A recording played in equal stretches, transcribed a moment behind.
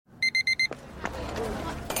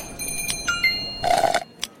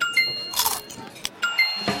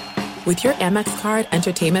With your Amex card,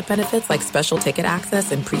 entertainment benefits like special ticket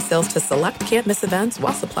access and pre-sales to select can't-miss events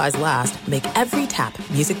while supplies last make every tap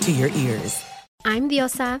music to your ears. I'm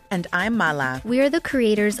Diosa. And I'm Mala. We are the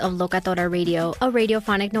creators of Locatora Radio, a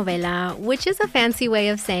radiophonic novela, which is a fancy way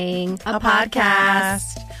of saying a podcast.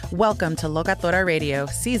 Welcome to Locatora Radio,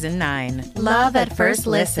 Season 9. Love at first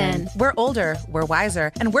listen. We're older, we're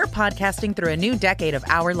wiser, and we're podcasting through a new decade of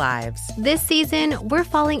our lives. This season, we're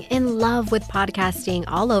falling in love with podcasting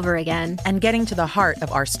all over again. And getting to the heart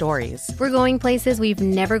of our stories. We're going places we've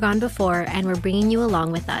never gone before, and we're bringing you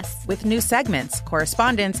along with us. With new segments,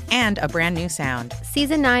 correspondence, and a brand new sound.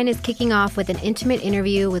 Season 9 is kicking off with an intimate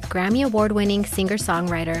interview with Grammy Award-winning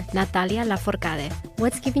singer-songwriter Natalia Lafourcade.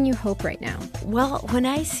 What's giving you hope right now? Well, when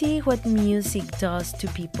I see what music does to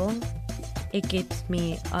people, it gives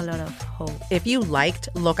me a lot of hope. If you liked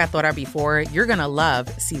Locatora before, you're going to love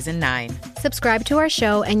Season 9. Subscribe to our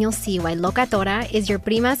show and you'll see why Locatora is your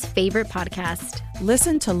prima's favorite podcast.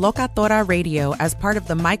 Listen to Locatora Radio as part of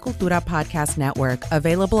the My Cultura Podcast Network,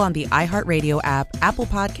 available on the iHeartRadio app, Apple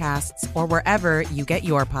Podcasts, or wherever you get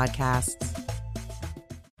your podcasts.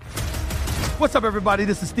 What's up, everybody?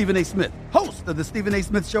 This is Stephen A. Smith, host of the Stephen A.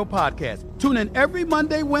 Smith Show podcast. Tune in every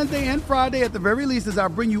Monday, Wednesday, and Friday at the very least as I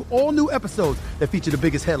bring you all new episodes that feature the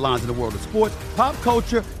biggest headlines in the world of sports, pop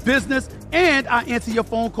culture, business, and I answer your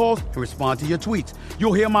phone calls and respond to your tweets.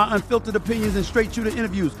 You'll hear my unfiltered opinions and straight-shooter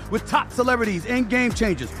interviews with top celebrities and game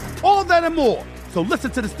changers. All of that and more. So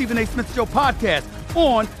listen to the Stephen A. Smith Show podcast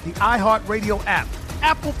on the iHeartRadio app,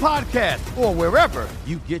 Apple Podcasts, or wherever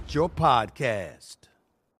you get your podcast.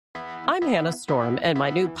 I'm Hannah Storm, and my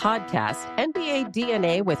new podcast, NBA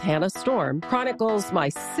DNA with Hannah Storm, chronicles my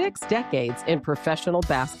 6 decades in professional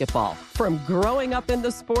basketball. From growing up in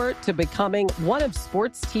the sport to becoming one of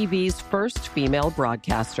sports TV's first female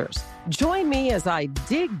broadcasters. Join me as I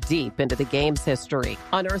dig deep into the game's history,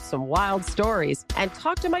 unearth some wild stories, and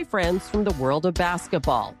talk to my friends from the world of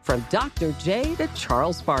basketball, from Dr. J to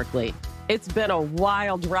Charles Barkley. It's been a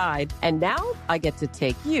wild ride, and now I get to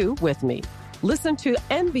take you with me. Listen to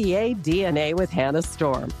NBA DNA with Hannah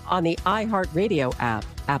Storm on the iHeartRadio app,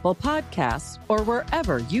 Apple Podcasts, or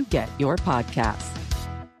wherever you get your podcasts.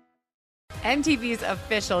 MTV's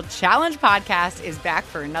official Challenge podcast is back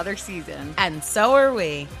for another season. And so are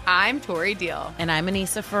we. I'm Tori Deal. And I'm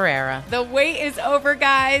Anissa Ferreira. The wait is over,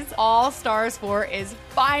 guys. All Stars 4 is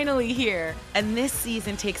finally here. And this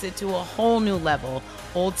season takes it to a whole new level.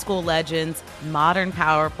 Old school legends, modern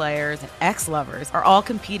power players, and ex-lovers are all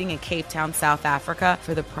competing in Cape Town, South Africa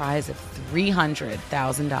for the prize of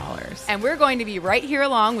 $300,000. And we're going to be right here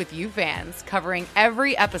along with you fans, covering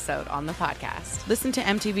every episode on the podcast. Listen to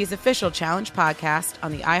MTV's official Challenge podcast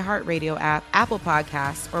on the iHeartRadio app, Apple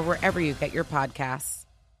Podcasts, or wherever you get your podcasts.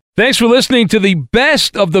 Thanks for listening to the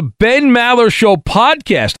Best of the Ben Maller Show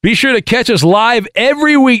podcast. Be sure to catch us live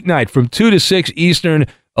every weeknight from 2 to 6 Eastern,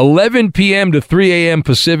 11 p.m. to 3 a.m.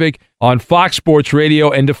 Pacific on Fox Sports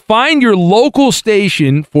Radio. And to find your local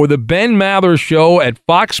station for the Ben Maller Show at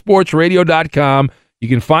foxsportsradio.com, you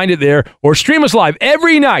can find it there, or stream us live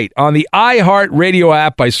every night on the iHeartRadio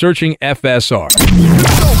app by searching FSR.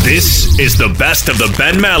 This is the Best of the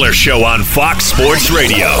Ben Maller Show on Fox Sports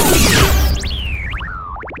Radio.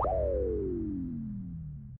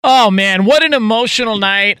 Oh, man, what an emotional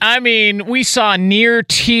night. I mean, we saw near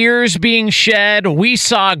tears being shed. We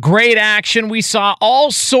saw great action. We saw all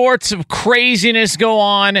sorts of craziness go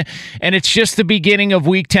on, and it's just the beginning of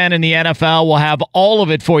Week 10 in the NFL. We'll have all of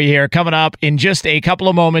it for you here coming up in just a couple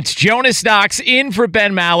of moments. Jonas Knox in for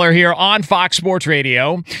Ben Maller here on Fox Sports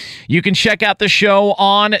Radio. You can check out the show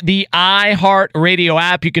on the iHeartRadio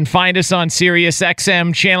app. You can find us on Sirius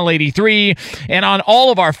XM Channel 83 and on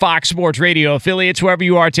all of our Fox Sports Radio affiliates, wherever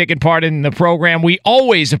you are taking part in the program. We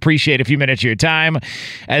always appreciate a few minutes of your time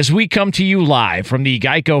as we come to you live from the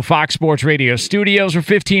Geico Fox Sports Radio studios, where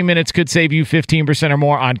 15 minutes could save you 15% or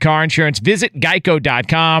more on car insurance. Visit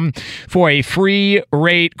geico.com for a free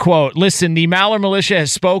rate quote. Listen, the Maller Militia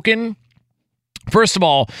has spoken. First of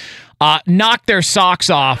all, knocked their socks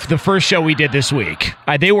off the first show we did this week.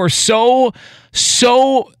 They were so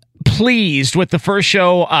pleased with the first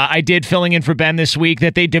show I did filling in for Ben this week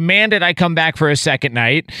that they demanded I come back for a second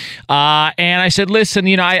night. And I said, listen,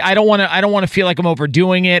 I don't want to feel like I'm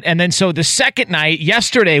overdoing it. And then so the second night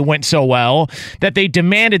yesterday went so well that they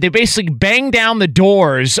basically banged down the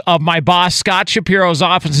doors of my boss Scott Shapiro's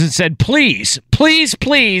office and said, please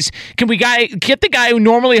please, can we get the guy who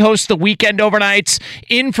normally hosts the weekend overnights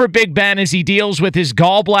in for Big Ben as he deals with his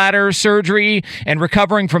gallbladder surgery and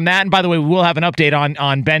recovering from that? And by the way, we will have an update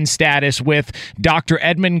on Ben's status with Dr.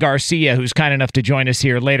 Edmund Garcia, who's kind enough to join us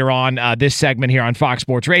here later on this segment here on Fox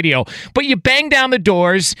Sports Radio. But you bang down the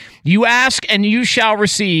doors, you ask, and you shall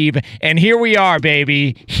receive. And here we are,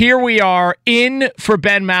 baby. Here we are in for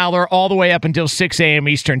Ben Maller all the way up until 6 a.m.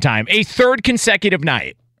 Eastern time. A third consecutive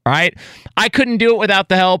night. All right. I couldn't do it without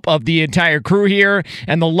the help of the entire crew here,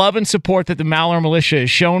 and the love and support that the Maller Militia has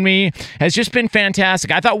shown me has just been fantastic.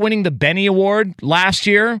 I thought winning the Benny Award last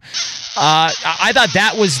year, I thought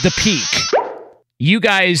that was the peak. You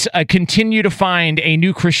guys continue to find a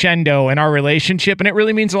new crescendo in our relationship, and it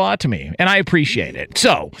really means a lot to me, and I appreciate it.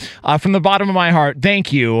 So, from the bottom of my heart,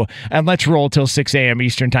 thank you, and let's roll till 6 a.m.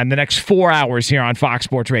 Eastern time, the next 4 hours here on Fox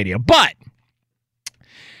Sports Radio. But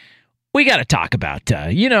we got to talk about,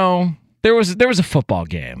 there was a football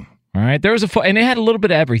game, all right? And it had a little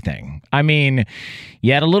bit of everything. I mean,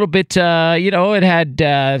 you had a little bit, it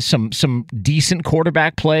had some decent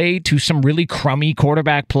quarterback play to some really crummy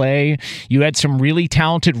quarterback play. You had some really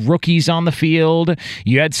talented rookies on the field.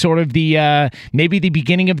 You had sort of maybe the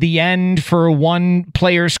beginning of the end for one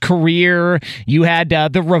player's career. You had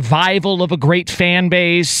the revival of a great fan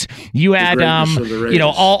base. You had,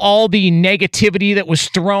 all the negativity that was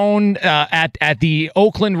thrown at the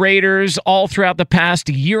Oakland Raiders all throughout the past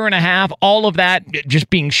year and a half. All of that just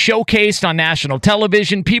being showcased on national television.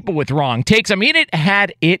 People with wrong takes. I mean, it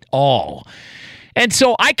had it all. And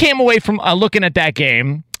so I came away from looking at that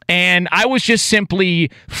game, and I was just simply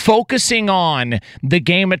focusing on the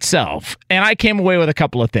game itself. And I came away with a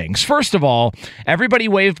couple of things. First of all, everybody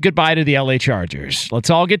wave goodbye to the LA Chargers. Let's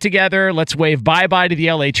all get together. Let's wave bye-bye to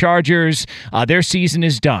the LA Chargers. Their season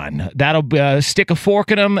is done. That'll stick a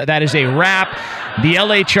fork in them. That is a wrap. The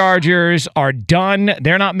LA Chargers are done.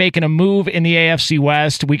 They're not making a move in the AFC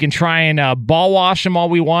West. We can try and ball wash them all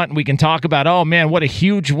we want. We can talk about, oh, man, what a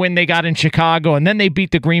huge win they got in Chicago. And then they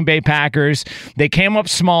beat the Green Bay Packers. They came up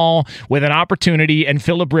small with an opportunity, and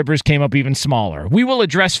Phillip Rivers came up even smaller. We will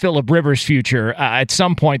address Phillip Rivers' future at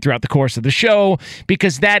some point throughout the course of the show,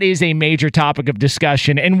 because that is a major topic of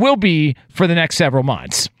discussion and will be for the next several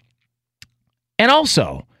months. And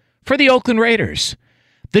also, for the Oakland Raiders,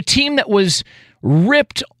 the team that was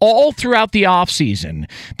ripped all throughout the offseason,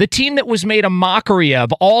 the team that was made a mockery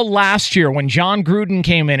of all last year when John Gruden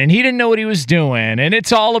came in and he didn't know what he was doing, and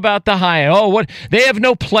it's all about the high. Oh, what? They have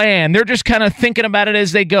no plan. They're just kind of thinking about it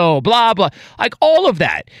as they go, blah, blah. Like all of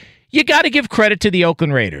that. You got to give credit to the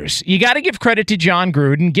Oakland Raiders. You got to give credit to John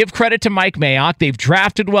Gruden. Give credit to Mike Mayock. They've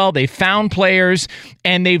drafted well. They've found players,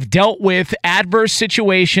 and they've dealt with adverse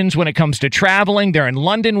situations when it comes to traveling. They're in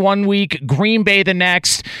London one week, Green Bay the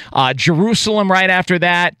next, Jerusalem right after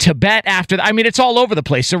that, Tibet after that. I mean, it's all over the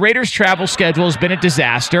place. The Raiders' travel schedule has been a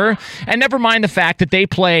disaster, and never mind the fact that they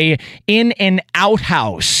play in an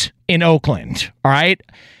outhouse in Oakland, all right?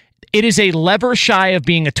 It is a lever shy of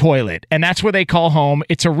being a toilet, and that's where they call home.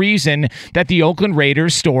 It's a reason that the Oakland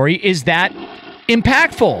Raiders story is that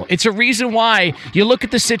impactful. It's a reason why you look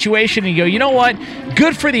at the situation and you go, you know what?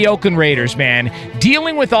 Good for the Oakland Raiders, man.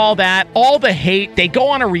 Dealing with all that, all the hate. They go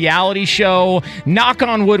on a reality show. Knock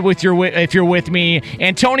on wood if you're with me.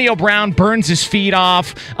 Antonio Brown burns his feet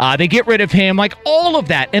off. They get rid of him. Like all of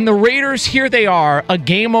that. And the Raiders, here they are, a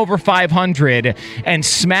game over 500 and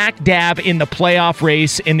smack dab in the playoff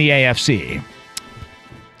race in the AFC.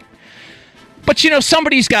 But,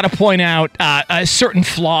 somebody's got to point out certain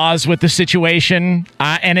flaws with the situation,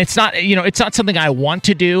 and it's not something I want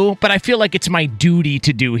to do, but I feel like it's my duty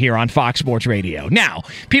to do here on Fox Sports Radio. Now,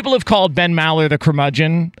 people have called Ben Maller the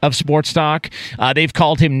curmudgeon of sports talk. They've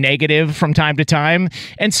called him negative from time to time,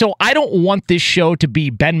 and so I don't want this show to be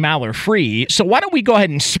Ben Maller free, so why don't we go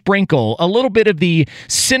ahead and sprinkle a little bit of the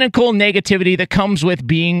cynical negativity that comes with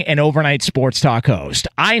being an overnight sports talk host.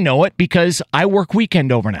 I know it because I work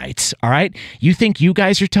weekend overnights, all right? You think you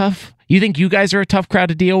guys are tough? You think you guys are a tough crowd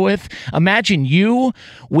to deal with? Imagine you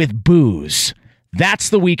with booze. That's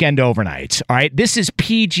the weekend overnights, all right? This is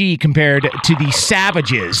PG compared to the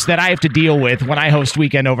savages that I have to deal with when I host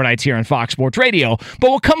weekend overnights here on Fox Sports Radio.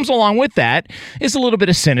 But what comes along with that is a little bit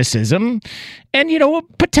of cynicism and,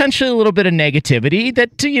 potentially a little bit of negativity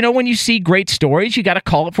that, when you see great stories, you got to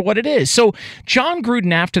call it for what it is. So John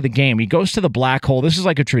Gruden, after the game, he goes to the black hole. This is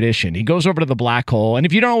like a tradition. He goes over to the black hole. And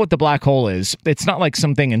if you don't know what the black hole is, it's not like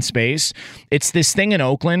something in space. It's this thing in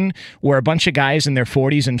Oakland where a bunch of guys in their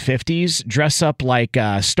 40s and 50s dress up like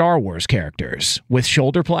Star Wars characters with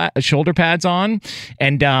shoulder pads on,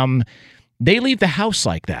 and they leave the house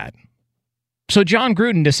like that. So John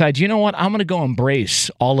Gruden decides, you know what? I'm going to go embrace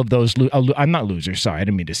all of those. I'm not losers. Sorry, I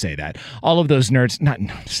didn't mean to say that. All of those nerds.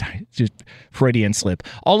 Sorry, just Freudian slip.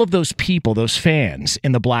 All of those people, those fans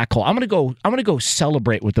in the black hole. I'm going to go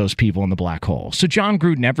celebrate with those people in the black hole. So John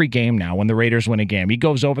Gruden, every game now, when the Raiders win a game, he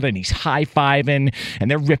goes over there and he's high-fiving, and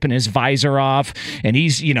they're ripping his visor off, and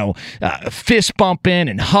he's fist bumping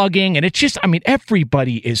and hugging, and it's just,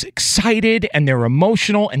 everybody is excited and they're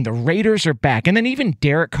emotional, and the Raiders are back. And then even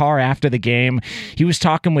Derek Carr after the game. He was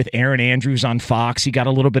talking with Aaron Andrews on Fox. He got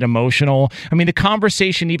a little bit emotional. The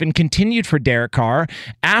conversation even continued for Derek Carr.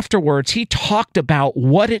 Afterwards, he talked about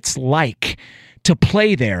what it's like to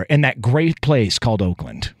play there in that great place called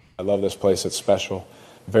Oakland. I love this place. It's special.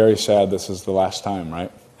 Very sad this is the last time,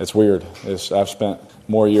 right? It's weird. I've spent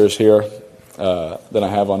more years here than I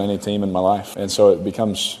have on any team in my life. And so it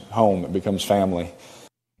becomes home. It becomes family.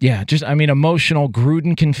 Yeah, just, emotional.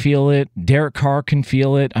 Gruden can feel it. Derek Carr can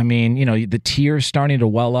feel it. The tears starting to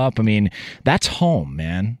well up. That's home,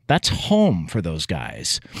 man. That's home for those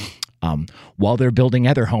guys. While they're building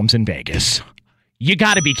other homes in Vegas. You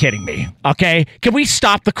got to be kidding me, okay? Can we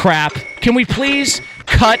stop the crap? Can we please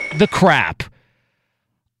cut the crap?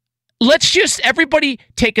 Let's just, everybody,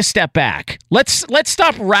 take a step back. Let's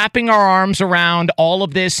stop wrapping our arms around all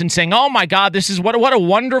of this and saying, oh my God, this is what a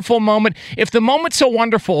wonderful moment. If the moment's so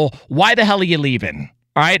wonderful, why the hell are you leaving?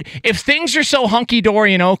 All right. If things are so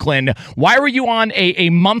hunky-dory in Oakland, why were you on a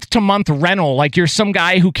month-to-month rental like you're some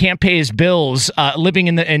guy who can't pay his bills living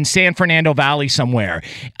in San Fernando Valley somewhere?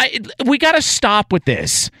 We got to stop with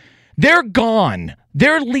this. They're gone.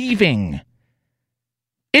 They're leaving.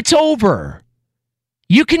 It's over.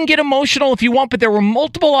 You can get emotional if you want, but there were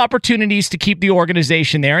multiple opportunities to keep the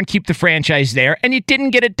organization there and keep the franchise there, and you didn't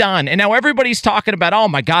get it done. And now everybody's talking about, oh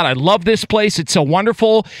my God, I love this place. It's so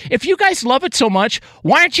wonderful. If you guys love it so much,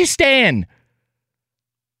 why aren't you staying?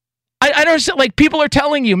 I don't, people are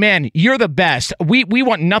telling you, man, you're the best. We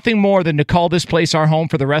want nothing more than to call this place our home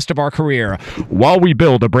for the rest of our career while we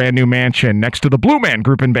build a brand new mansion next to the Blue Man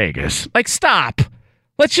Group in Vegas. Stop.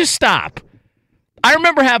 Let's just stop. I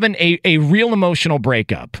remember having a real emotional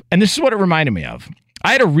breakup, and this is what it reminded me of.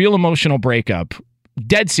 I had a real emotional breakup,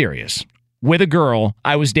 dead serious, with a girl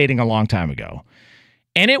I was dating a long time ago.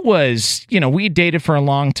 And it was, we dated for a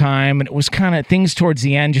long time, and it was kind of things towards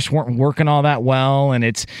the end just weren't working all that well. And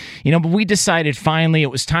it's, but we decided finally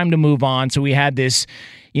it was time to move on. So we had this,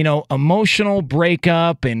 emotional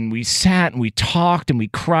breakup, and we sat and we talked and we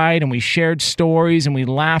cried and we shared stories and we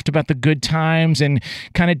laughed about the good times and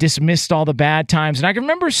kind of dismissed all the bad times. And I can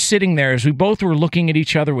remember sitting there as we both were looking at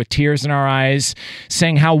each other with tears in our eyes,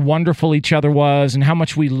 saying how wonderful each other was and how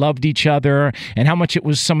much we loved each other and how much it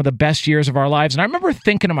was some of the best years of our lives. And I remember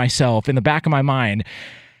thinking to myself in the back of my mind,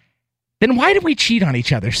 then why did we cheat on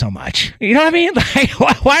each other so much? You know what I mean?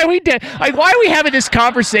 Why are we having this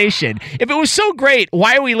conversation? If it was so great,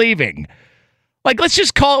 why are we leaving? Let's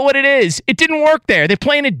just call it what it is. It didn't work there. They're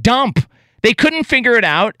playing a dump. They couldn't figure it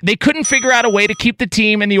out. They couldn't figure out a way to keep the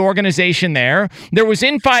team and the organization there. There was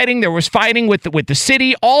infighting. There was fighting with the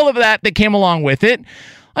city. All of that came along with it.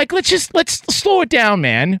 Let's slow it down,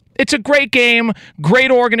 man. It's a great game,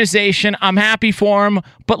 great organization. I'm happy for him,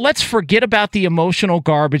 but let's forget about the emotional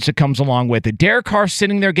garbage that comes along with it. Derek Carr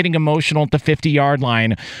sitting there getting emotional at the 50-yard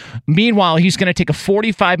line. Meanwhile, he's going to take a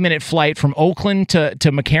 45-minute flight from Oakland to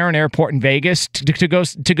McCarran Airport in Vegas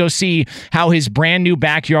to go see how his brand new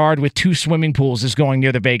backyard with 2 swimming pools is going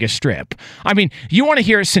near the Vegas Strip. You want to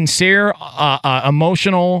hear sincere,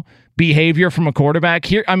 emotional behavior from a quarterback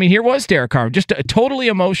here. Here was Derek Carr, just totally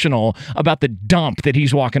emotional about the dump that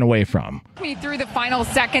he's walking away from. Through the final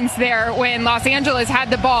seconds there when Los Angeles had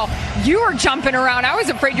the ball, you were jumping around. I was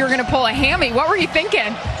afraid you were going to pull a hammy. What were you thinking?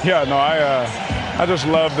 Yeah, no, I just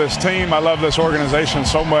love this team. I love this organization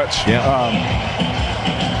so much. Yeah.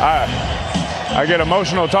 I get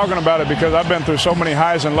emotional talking about it because I've been through so many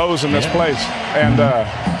highs and lows in this place, and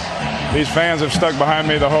these fans have stuck behind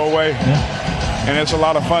me the whole way. Yeah. And it's a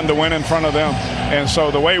lot of fun to win in front of them. And so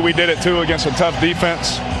the way we did it, too, against a tough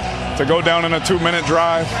defense, to go down in a 2-minute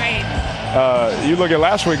drive. Right. You look at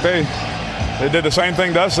last week, they did the same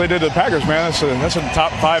thing to us they did to the Packers, man. That's a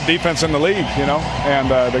top 5 defense in the league,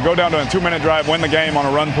 And to go down to a 2-minute drive, win the game on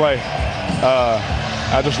a run play,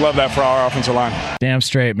 I just love that for our offensive line. Damn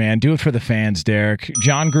straight, man. Do it for the fans, Derek.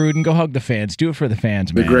 John Gruden, go hug the fans. Do it for the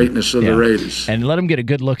fans, man. The greatness of the Raiders. And let them get a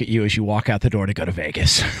good look at you as you walk out the door to go to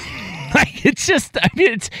Vegas. it's just, I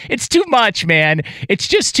mean, it's too much, man. It's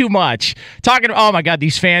just too much. Oh my God,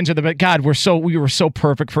 these fans are God, we were so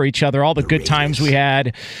perfect for each other. All the good times we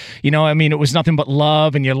had, I mean, it was nothing but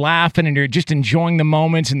love, and you're laughing and you're just enjoying the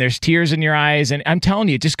moments, and there's tears in your eyes. And I'm telling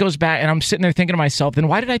you, it just goes back, and I'm sitting there thinking to myself, then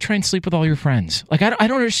why did I try and sleep with all your friends? Like, I don't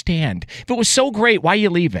understand. If it was so great, why are you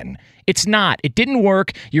leaving? It's not. It didn't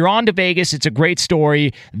work. You're on to Vegas. It's a great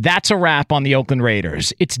story. That's a wrap on the Oakland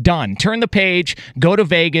Raiders. It's done. Turn the page. Go to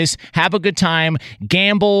Vegas. Have a good time.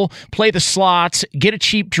 Gamble. Play the slots. Get a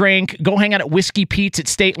cheap drink. Go hang out at Whiskey Pete's at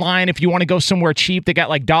State Line if you want to go somewhere cheap. They got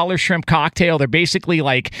like dollar shrimp cocktail. They're basically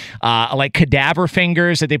like cadaver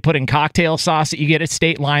fingers that they put in cocktail sauce that you get at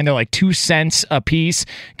State Line. They're like 2 cents a piece.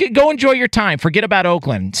 Go enjoy your time. Forget about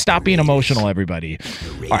Oakland. Stop being emotional, everybody.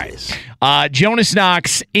 All right. Jonas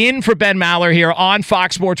Knox in for Ben Maller here on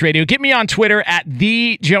Fox Sports Radio. Get me on Twitter at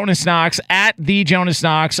the Jonas Knox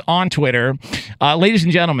on Twitter. Ladies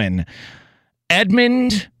and gentlemen,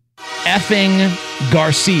 Edmund effing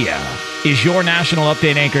Garcia is your national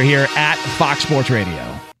update anchor here at Fox Sports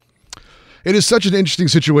Radio. It is such an interesting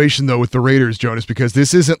situation, though, with the Raiders, Jonas, because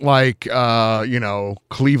this isn't like,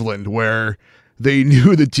 Cleveland, where they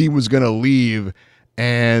knew the team was going to leave,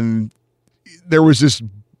 and there was this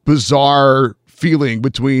bizarre feeling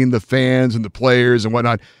between the fans and the players and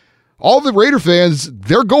whatnot. All the Raider fans,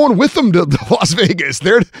 they're going with them to Las Vegas.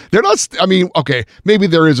 They're not. I mean, okay, maybe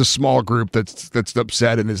there is a small group that's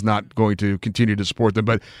upset and is not going to continue to support them,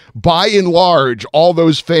 but by and large, all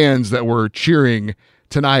those fans that were cheering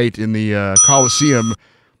tonight in the Coliseum,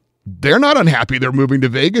 they're not unhappy they're moving to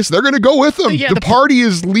Vegas. They're going to go with them. Yeah, the party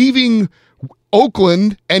is leaving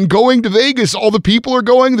Oakland and going to Vegas. All the people are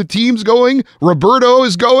going. The team's going. Roberto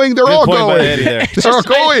is going. They're all going. They're all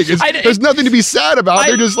going. There's nothing to be sad about.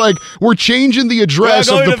 They're just like, we're changing the address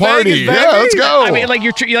of the party. Vegas, yeah, let's go. I mean, like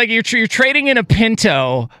you're trading in a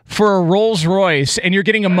Pinto for a Rolls Royce, and you're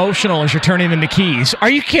getting emotional as you're turning in the keys. Are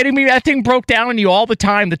you kidding me? That thing broke down on you all the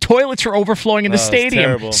time. The toilets are overflowing in the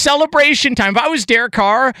stadium. Celebration time. If I was Derek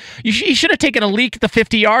Carr, you should have taken a leak at the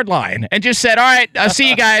 50-yard line and just said, "All right, I'll see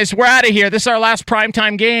you guys. We're out of here. This is our last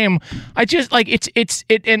primetime game." I just like it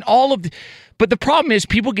and all of but the problem is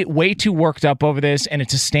people get way too worked up over this, and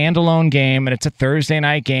it's a standalone game and it's a Thursday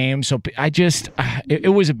night game, so I just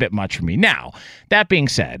it was a bit much for me. Now, that being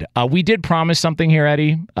said, we did promise something here,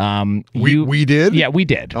 Eddie. We did? Yeah, we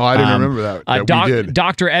did. Oh, I didn't remember that. Yeah, we did.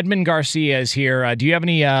 Dr. Edmund Garcia is here. Do you have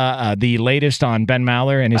any the latest on Ben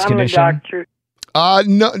Maller and his condition? Doctor.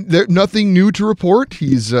 No, nothing new to report.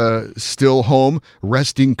 He's still home,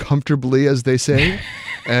 resting comfortably, as they say.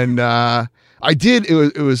 And I did.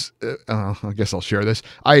 It was. I guess I'll share this.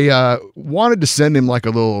 I wanted to send him like a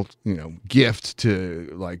little, gift to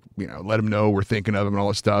let him know we're thinking of him and all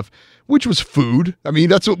this stuff, which was food. I mean,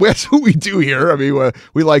 that's what we do here. I mean,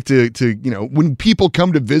 we like to when people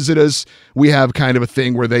come to visit us, we have kind of a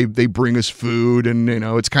thing where they bring us food, and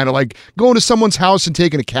it's kind of like going to someone's house and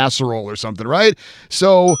taking a casserole or something, right?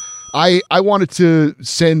 So I wanted to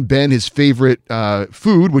send Ben his favorite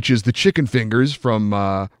food, which is the chicken fingers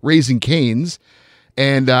from Raising Cane's.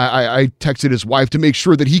 And I texted his wife to make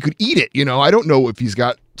sure that he could eat it. I don't know if he's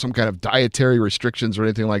got some kind of dietary restrictions or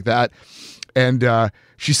anything like that. And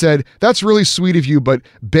she said, "That's really sweet of you, but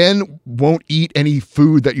Ben won't eat any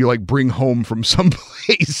food that you bring home from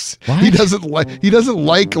someplace. What? He doesn't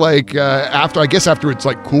like after it's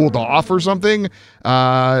cooled off or something.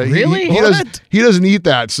 Really? He doesn't eat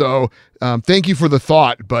that. So thank you for the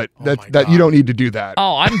thought, but that you don't need to do that."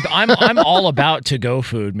 Oh, I'm all about to-go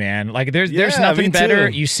food, man. Like there's nothing better.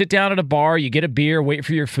 You sit down at a bar, you get a beer, wait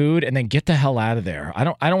for your food, and then get the hell out of there. I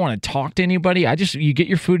don't want to talk to anybody. You get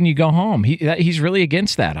your food and you go home. He's really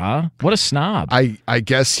against that, huh? What a snob. I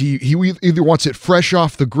guess he either wants it fresh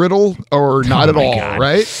off the griddle or not at all, God.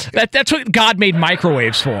 Right? That's what God made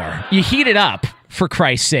microwaves for. You heat it up. For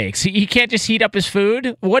Christ's sakes, he can't just heat up his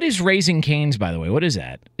food. What is Raising Cane's, by the way? What is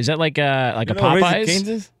that? Is that like a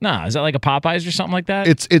Popeyes? No, is that like a Popeyes or something like that?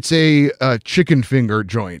 It's a chicken finger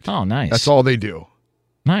joint. Oh, nice. That's all they do.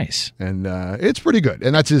 Nice. And it's pretty good.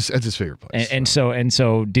 And that's his favorite place. And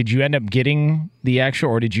so did you end up getting the actual,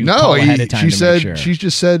 or did you call ahead of time to make sure? She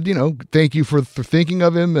just said, thank you for thinking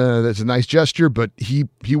of him. That's a nice gesture, but he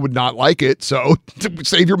would not like it. So to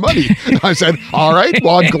save your money. I said, all right,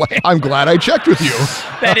 well, I'm glad I checked with you.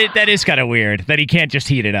 That is kind of weird that he can't just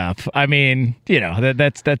heat it up. I mean,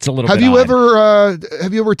 that's a little bit odd.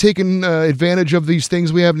 Have you ever taken advantage of these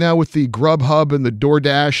things we have now with the Grubhub and the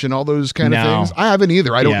DoorDash and all those kind of things? I haven't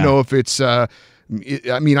either. I don't know if it's I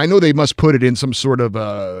know they must put it in some sort of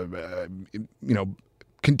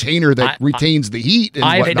container that retains the heat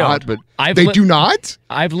and whatnot, but they do not?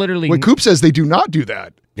 I've literally... Coop says they do not do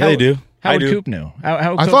that. Yeah, they do. How would Coop know?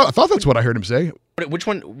 I thought that's what I heard him say. Which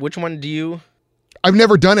one do you? I've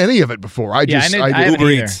never done any of it before. I did Uber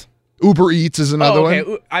Eats. Uber Eats is another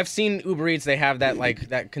one. I've seen Uber Eats. They have that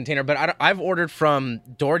that container, but I've ordered from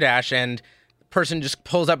DoorDash, and person just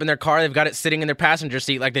pulls up in their car. They've got it sitting in their passenger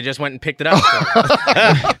seat like they just went and picked it up.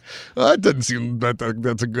 Well, that doesn't seem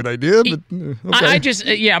that's a good idea. But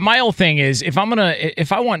okay. My whole thing is if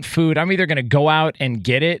I want food, I'm either gonna go out and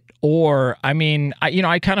get it, or I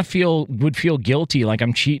kind of would feel guilty like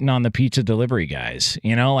I'm cheating on the pizza delivery guys.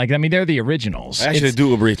 They're the originals. I actually do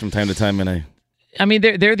Uber Eats from time to time, and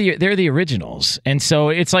they're the originals. And so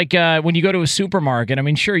it's like when you go to a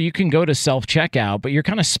supermarket, sure, you can go to self-checkout, but you're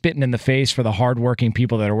kind of spitting in the face for the hardworking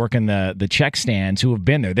people that are working the check stands who have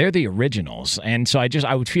been there. They're the originals. And so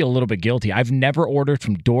I would feel a little bit guilty. I've never ordered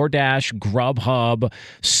from DoorDash, Grubhub,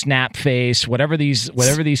 Snapface, whatever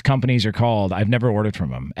these companies are called. I've never ordered from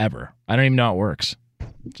them, ever. I don't even know how it works.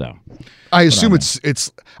 So I assume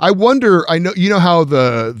it's I wonder, how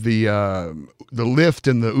the Lyft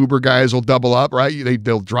and the Uber guys will double up, right?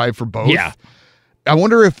 They'll drive for both. Yeah. I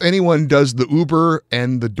wonder if anyone does the Uber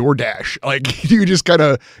and the DoorDash. Like you just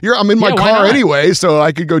I'm in my car anyway, so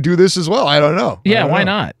I could go do this as well. I don't know. Yeah, why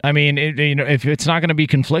not? If it's not going to be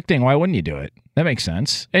conflicting, why wouldn't you do it? That makes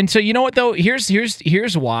sense. And so you know what though?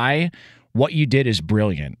 Here's why what you did is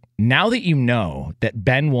brilliant. Now that you know that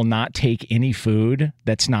Ben will not take any food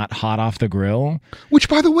that's not hot off the grill. Which,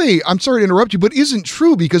 by the way, I'm sorry to interrupt you, but isn't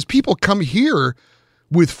true because people come here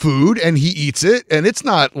with food and he eats it. And it's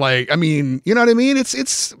not like, you know what I mean?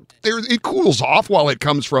 It cools off while it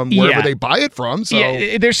comes from wherever they buy it from. So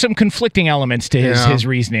there's some conflicting elements to his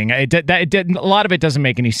reasoning. A lot of it doesn't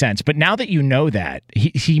make any sense. But now that you know that,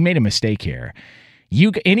 he made a mistake here.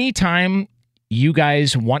 Anytime you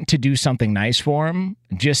guys want to do something nice for him,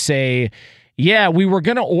 just say, yeah, we were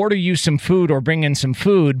going to order you some food or bring in some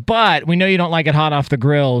food, but we know you don't like it hot off the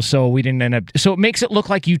grill, so we didn't end up. So it makes it look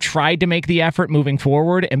like you tried to make the effort moving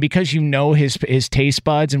forward, and because you know his taste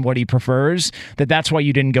buds and what he prefers, that's why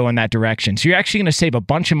you didn't go in that direction. So you're actually going to save a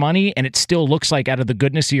bunch of money, and it still looks like out of the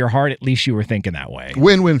goodness of your heart, at least you were thinking that way.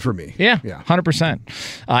 Win-win for me. Yeah. 100%.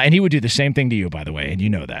 And he would do the same thing to you, by the way, and you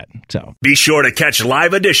know that. So be sure to catch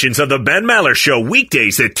live editions of the Ben Maller Show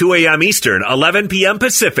weekdays at 2 a.m. Eastern, 11 p.m.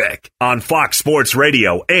 Pacific on Fox Sports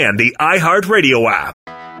Radio and the iHeartRadio app.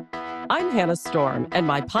 I'm Hannah Storm, and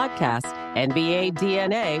my podcast, NBA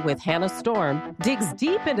DNA with Hannah Storm, digs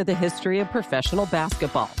deep into the history of professional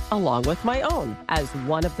basketball, along with my own, as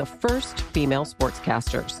one of the first female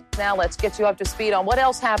sportscasters. Now let's get you up to speed on what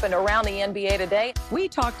else happened around the NBA today. We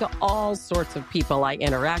talked to all sorts of people I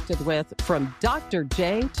interacted with, from Dr.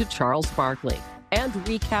 J to Charles Barkley, and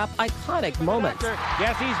recap iconic moments.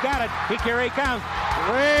 Yes, he's got it. Here he comes.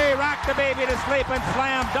 Way rock the baby to sleep and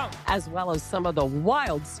slam dunk. As well as some of the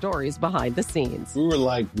wild stories behind the scenes. We were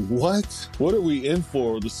like, what? What are we in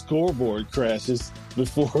for? The scoreboard crashes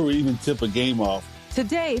before we even tip a game off.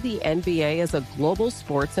 Today, the NBA is a global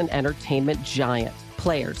sports and entertainment giant.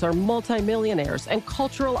 Players are multimillionaires and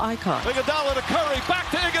cultural icons. Iguodala to Curry,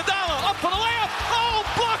 back to Iguodala, up for the layup. Oh,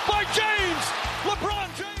 blocked by James.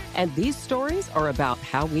 LeBron James. And these stories are about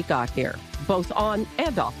how we got here, both on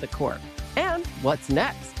and off the court. And what's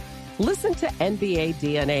next? Listen to NBA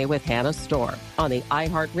DNA with Hannah Storm on the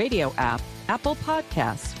iHeartRadio app, Apple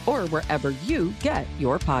Podcasts, or wherever you get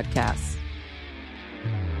your podcasts.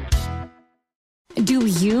 Do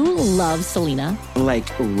you love Selena? Like,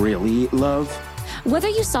 really love? Whether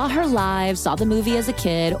you saw her live, saw the movie as a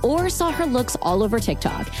kid, or saw her looks all over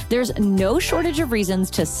TikTok, there's no shortage of reasons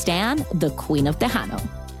to stan the Queen of Tejano.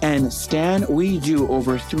 And Stan, we do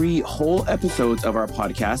over 3 whole episodes of our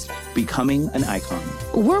podcast, Becoming an Icon.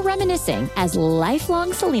 We're reminiscing as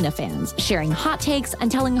lifelong Selena fans, sharing hot takes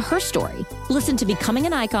and telling her story. Listen to Becoming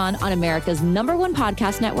an Icon on America's #1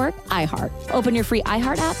 podcast network, iHeart. Open your free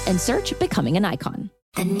iHeart app and search Becoming an Icon.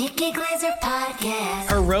 The Nikki Glaser Podcast.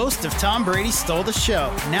 Her roast of Tom Brady stole the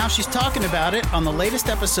show. Now she's talking about it on the latest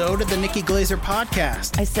episode of the Nikki Glaser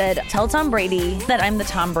Podcast. I said, tell Tom Brady that I'm the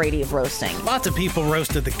Tom Brady of roasting. Lots of people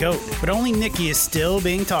roasted the GOAT, but only Nikki is still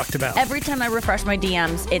being talked about. Every time I refresh my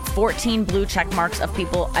DMs, it's 14 blue check marks of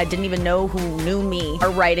people I didn't even know who knew me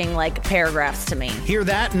are writing like paragraphs to me. Hear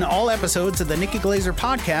that in all episodes of the Nikki Glaser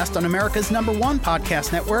Podcast on America's #1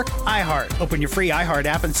 podcast network, iHeart. Open your free iHeart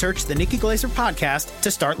app and search the Nikki Glaser Podcast to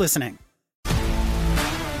start listening.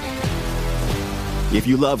 If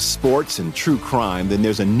you love sports and true crime, then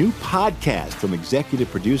there's a new podcast from executive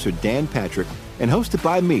producer Dan Patrick and hosted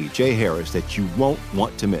by me, Jay Harris, that you won't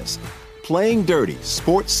want to miss. Playing Dirty: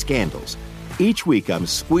 Sports Scandals. Each week, I'm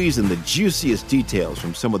squeezing the juiciest details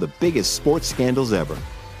from some of the biggest sports scandals ever.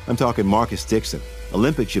 I'm talking Marcus Dixon,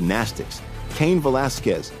 Olympic gymnastics, Cain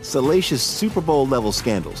Velasquez, salacious Super Bowl level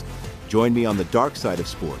scandals. Join me on the dark side of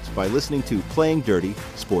sports by listening to Playing Dirty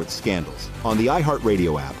Sports Scandals on the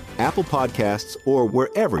iHeartRadio app, Apple Podcasts, or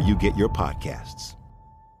wherever you get your podcasts.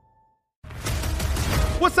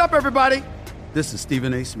 What's up, everybody? This is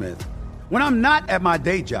Stephen A. Smith. When I'm not at my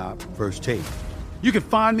day job, First Take, you can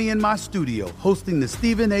find me in my studio hosting the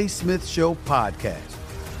Stephen A. Smith Show podcast.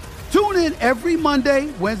 Tune in every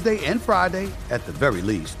Monday, Wednesday, and Friday, at the very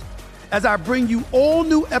least, as I bring you all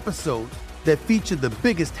new episodes that feature the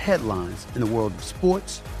biggest headlines in the world of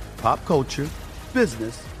sports, pop culture,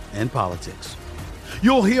 business, and politics.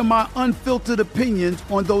 You'll hear my unfiltered opinions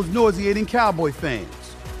on those nauseating Cowboy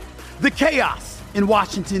fans, the chaos in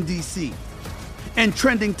Washington, D.C., and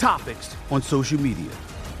trending topics on social media,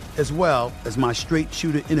 as well as my straight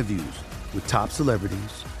shooter interviews with top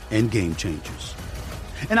celebrities and game changers.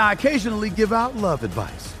 And I occasionally give out love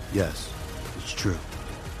advice. Yes, it's true.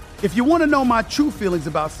 If you want to know my true feelings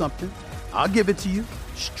about something, I'll give it to you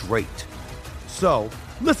straight. So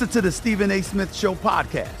listen to the Stephen A. Smith Show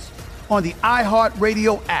podcast on the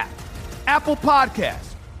iHeartRadio app, Apple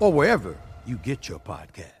Podcasts, or wherever you get your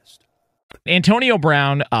podcast. Antonio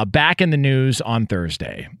Brown back in the news on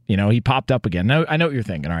Thursday. You know, he popped up again. Now, I know what you're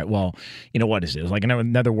thinking. All right, well, you know, what is it? It was like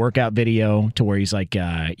another workout video to where he's like,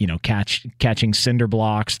 catching cinder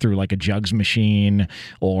blocks through like a jugs machine,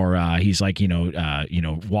 or he's like,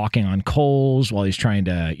 walking on coals while he's trying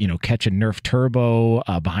to, catch a Nerf turbo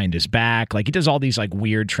behind his back. Like he does all these like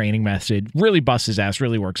weird training methods, really busts his ass,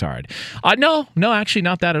 really works hard. No, actually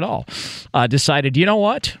not that at all. Decided, you know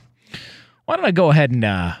what? Why don't I go ahead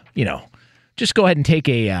and, just go ahead and take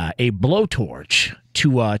a blowtorch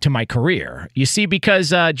to my career. You see, because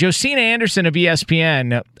Josina Anderson of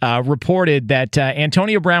ESPN reported that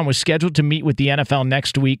Antonio Brown was scheduled to meet with the NFL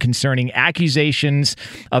next week concerning accusations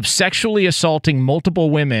of sexually assaulting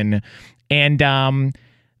multiple women, and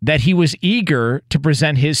that he was eager to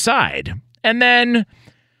present his side. And then,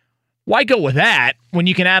 why go with that when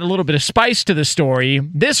you can add a little bit of spice to the story?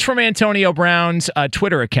 This from Antonio Brown's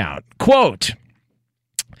Twitter account. Quote,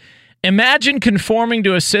 "Imagine conforming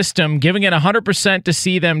to a system, giving it 100% to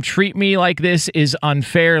see them treat me like this is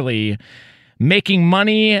unfairly, making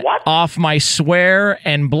money off my swear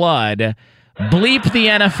and blood. Bleep the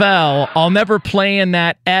NFL. I'll never play in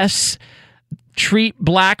that S. Treat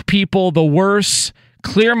black people the worst.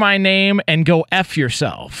 Clear my name and go F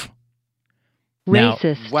yourself."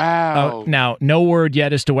 Racist. Wow. Now, no word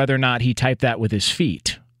yet as to whether or not he typed that with his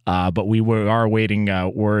feet. But we are awaiting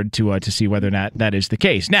word to see whether or not that is the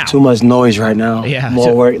case. Now, too much noise right now. Yeah,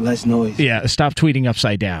 more work, less noise. Yeah, stop tweeting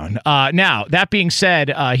upside down. Now, that being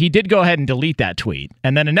said, he did go ahead and delete that tweet,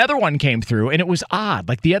 and then another one came through, and it was odd.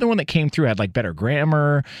 Like the other one that came through had like better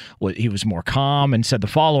grammar. He was more calm and said the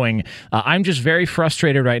following: "I'm just very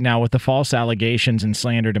frustrated right now with the false allegations and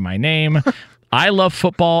slander to my name. I love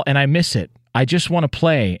football and I miss it. I just want to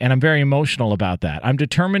play, and I'm very emotional about that. I'm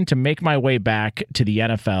determined to make my way back to the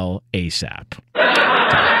NFL ASAP."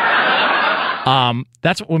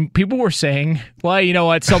 That's when people were saying, well, you know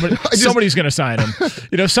what, somebody's going to sign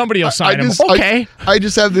him. Somebody will sign him. Okay. I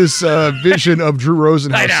just have this vision of Drew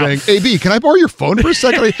Rosenhaus saying, "AB, can I borrow your phone for a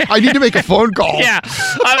second? I need to make a phone call." Yeah.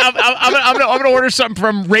 I'm going to order something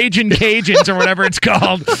from Ragin' Cajuns or whatever it's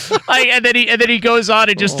called. And then he goes on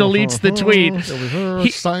and just deletes the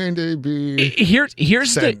tweet. Signed AB. Here's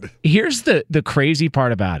the crazy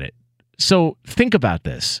part about it. So think about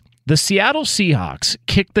this. The Seattle Seahawks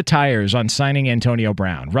kicked the tires on signing Antonio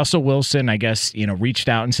Brown. Russell Wilson, I guess, reached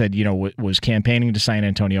out and said, was campaigning to sign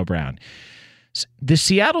Antonio Brown. The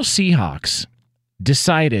Seattle Seahawks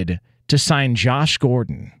decided to sign Josh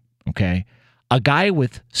Gordon, okay, a guy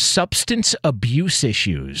with substance abuse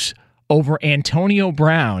issues, over Antonio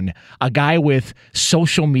Brown, a guy with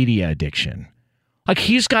social media addiction. Like,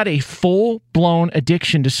 he's got a full-blown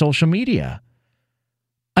addiction to social media.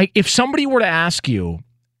 Like, if somebody were to ask you,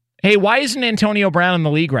 hey, why isn't Antonio Brown in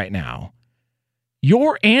the league right now?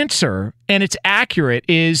 Your answer, and it's accurate,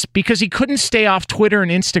 is because he couldn't stay off Twitter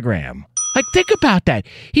and Instagram. Like, think about that.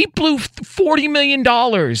 He blew $40 million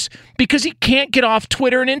because he can't get off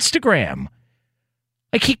Twitter and Instagram.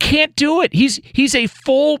 Like, he can't do it. He's a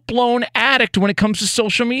full-blown addict when it comes to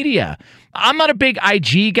social media. I'm not a big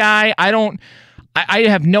IG guy. I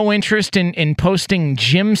have no interest in posting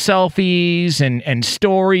gym selfies and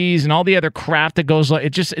stories and all the other crap that goes.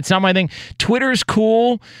 It's not my thing. Twitter's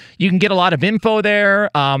cool. You can get a lot of info there.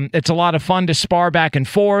 It's a lot of fun to spar back and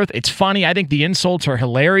forth. It's funny. I think the insults are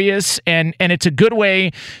hilarious, and it's a good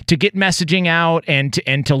way to get messaging out and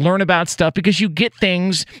to learn about stuff because you get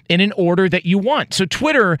things in an order that you want. So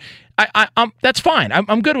Twitter, that's fine.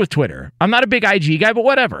 I'm good with Twitter. I'm not a big IG guy, but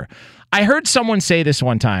whatever. I heard someone say this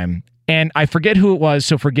one time. And I forget who it was,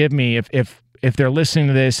 so forgive me if they're listening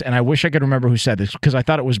to this, and I wish I could remember who said this because I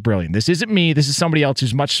thought it was brilliant. This isn't me. This is somebody else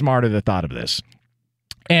who's much smarter that thought of this.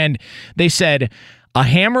 And they said, a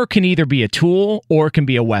hammer can either be a tool or it can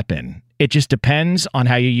be a weapon. It just depends on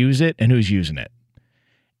how you use it and who's using it.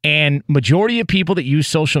 And majority of people that use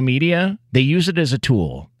social media, they use it as a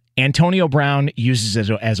tool. Antonio Brown uses it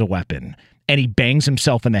as a weapon, and he bangs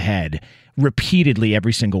himself in the head repeatedly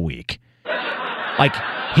every single week. Like,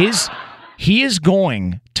 he is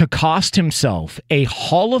going to cost himself a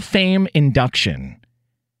Hall of Fame induction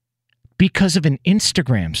because of an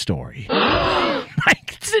Instagram story.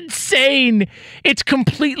 Like, it's insane. It's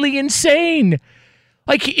completely insane.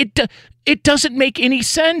 Like, it doesn't make any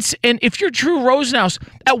sense. And if you're Drew Rosenhaus,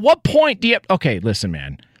 at what point do you have... Okay, listen,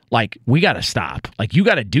 man. Like, we got to stop. Like, you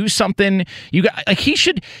got to do something. You got, like, he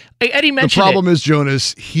should. Eddie mentioned the problem is,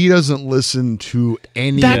 Jonas, he doesn't listen to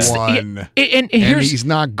anyone, and he's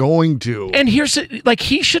not going to. And here's like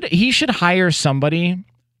he should hire somebody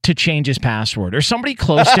to change his password, or somebody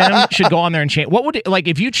close to him should go on there and change. What would like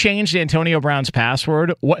if you changed Antonio Brown's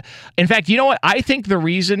password? What? In fact, you know what? I think the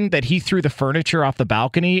reason that he threw the furniture off the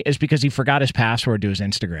balcony is because he forgot his password to his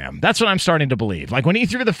Instagram. That's what I'm starting to believe. Like when he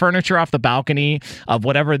threw the furniture off the balcony of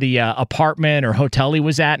whatever the apartment or hotel he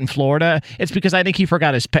was at in Florida, it's because I think he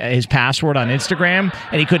forgot his password on Instagram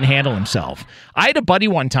and he couldn't handle himself. I had a buddy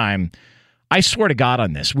one time. I swear to God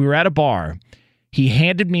on this. We were at a bar. He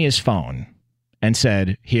handed me his phone and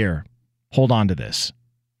said, "Here, hold on to this."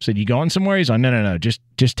 I said, "You going somewhere?" He's like, No, just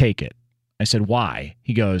take it. I said, "Why?"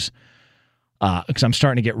 He goes, "Because I'm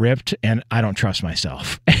starting to get ripped and I don't trust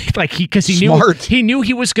myself." Like because he knew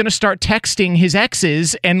he was going to start texting his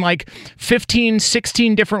exes and like 15,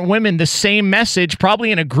 16 different women the same message,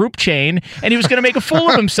 probably in a group chain, and he was going to make a fool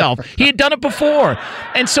of himself. He had done it before.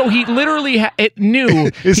 And so he literally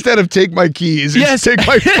knew. Instead of take my keys, yes, take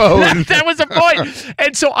my phone. that was the point.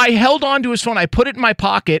 And so I held on to his phone. I put it in my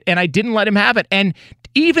pocket and I didn't let him have it. And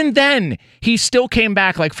even then, he still came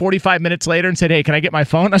back like 45 minutes later and said, "Hey, can I get my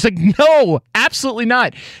phone?" I was like, "No, absolutely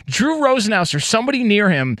not." Drew Rosenhaus or somebody near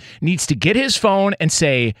him needs to get his phone and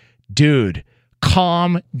say, "Dude,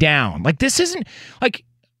 calm down." Like this isn't like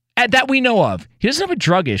that we know of. He doesn't have a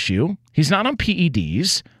drug issue. He's not on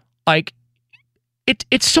PEDs. Like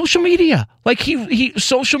it's social media. Like he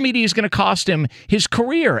social media is going to cost him his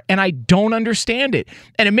career, and I don't understand it.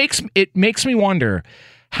 And it makes me wonder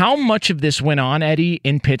how much of this went on, Eddie,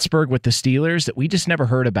 in Pittsburgh with the Steelers that we just never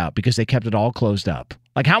heard about because they kept it all closed up?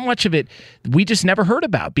 Like how much of it we just never heard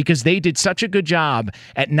about because they did such a good job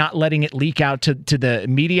at not letting it leak out to the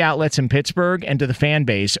media outlets in Pittsburgh and to the fan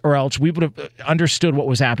base, or else we would have understood what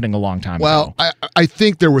was happening a long time ago. Well, I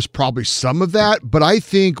think there was probably some of that, but I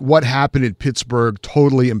think what happened in Pittsburgh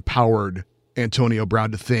totally empowered Antonio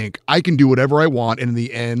Brown to think I can do whatever I want, and in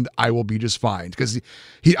the end, I will be just fine. Because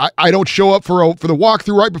I don't show up for the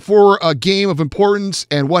walkthrough right before a game of importance,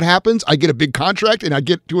 and what happens? I get a big contract, and I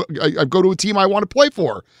go to a team I want to play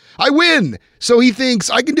for. I win. So he thinks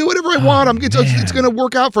I can do whatever I want. It's going to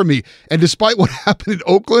work out for me. And despite what happened in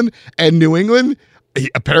Oakland and New England,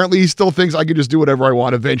 he still thinks I can just do whatever I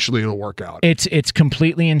want. Eventually, it'll work out. It's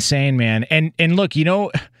completely insane, man. And look,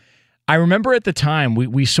 I remember at the time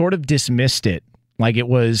we sort of dismissed it like it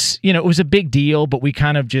was, it was a big deal, but we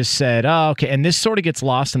kind of just said, "Oh, okay." And this sort of gets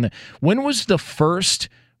lost in when was the first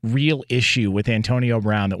real issue with Antonio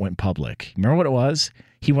Brown that went public? Remember what it was?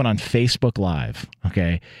 He went on Facebook Live.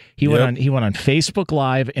 Okay. He went on Facebook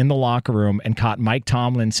Live in the locker room and caught Mike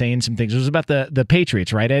Tomlin saying some things. It was about the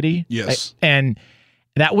Patriots, right, Eddie? Yes. And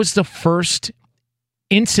that was the first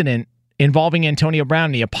incident involving Antonio Brown,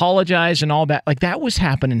 and he apologized and all that. Like that was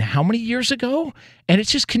happening how many years ago? And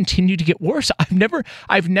it's just continued to get worse.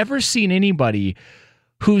 I've never seen anybody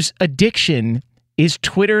whose addiction is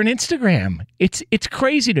Twitter and Instagram. It's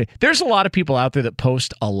crazy. There's a lot of people out there that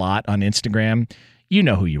post a lot on Instagram. You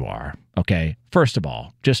know who you are, okay? First of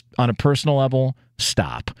all, just on a personal level,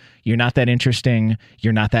 stop. You're not that interesting.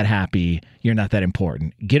 You're not that happy. You're not that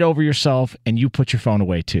important. Get over yourself, and you put your phone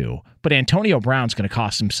away too. But Antonio Brown's going to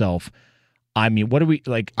cost himself, I mean, what do we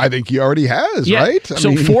like? I think he already has, yeah, right?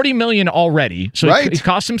 So $40 million already. So right. He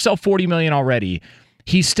cost himself $40 million already.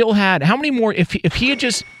 he still had how many more?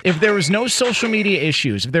 If there was no social media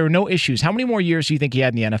issues, if there were no issues, how many more years do you think he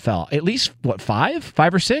had in the NFL? At least what, 5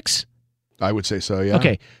 or 6? I would say so, yeah.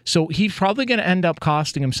 Okay, so he's probably going to end up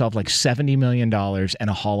costing himself like $70 million and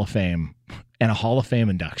a Hall of Fame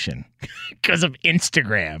induction because of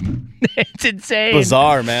Instagram. It's insane.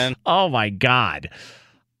 Bizarre, man. Oh my God.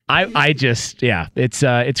 I just it's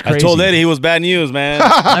crazy. I told Eddie he was bad news, man.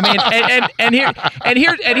 I mean,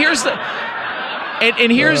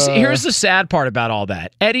 here's the sad part about all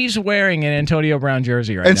that. Eddie's wearing an Antonio Brown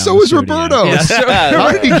jersey right now. And so is Roberto. Yeah,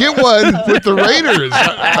 how did he get one with the Raiders?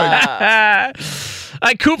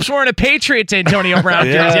 Coop's wearing a Patriots Antonio Brown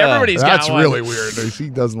jersey. Everybody's got one. That's really weird. He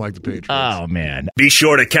doesn't like the Patriots. Oh, man. Be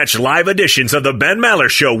sure to catch live editions of the Ben Maller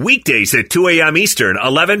Show weekdays at 2 a.m. Eastern,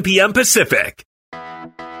 11 p.m. Pacific.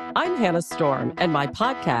 I'm Hannah Storm, and my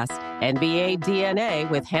podcast, NBA DNA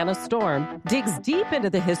with Hannah Storm, digs deep into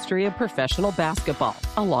the history of professional basketball,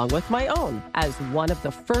 along with my own, as one of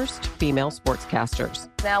the first female sportscasters.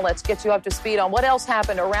 Now let's get you up to speed on what else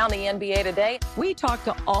happened around the NBA today. We talked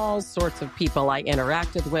to all sorts of people I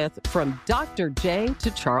interacted with, from Dr. J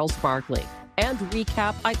to Charles Barkley, and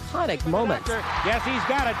recap iconic moments. Yes, he's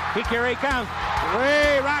got it. Here he comes.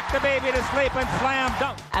 Way rock the baby to sleep and slam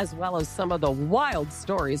dunk. As well as some of the wild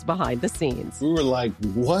stories behind the scenes. We were like,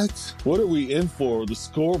 what? What are we in for? The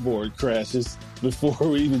scoreboard crashes before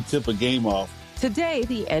we even tip a game off. Today,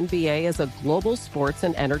 the NBA is a global sports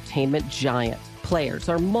and entertainment giant. Players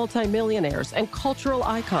are multimillionaires and cultural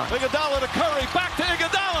icons. Iguodala to Curry, back to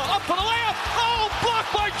Iguodala, up for the layup. Oh,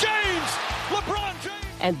 blocked by James. LeBron James.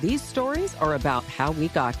 And these stories are about how we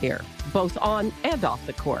got here, both on and off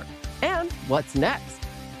the court. And what's next?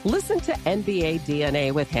 Listen to NBA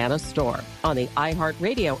DNA with Hannah Storm on the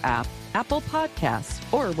iHeartRadio app, Apple Podcasts,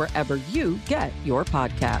 or wherever you get your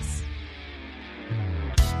podcasts.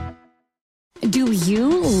 Do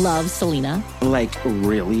you love Selena? Like,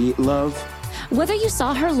 really love? Whether you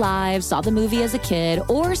saw her live, saw the movie as a kid,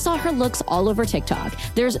 or saw her looks all over TikTok,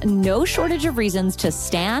 there's no shortage of reasons to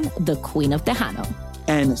stan the Queen of Tejano.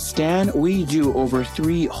 And Stan, we do over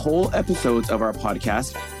 3 whole episodes of our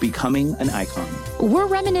podcast, Becoming an Icon. We're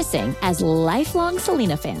reminiscing as lifelong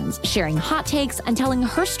Selena fans, sharing hot takes and telling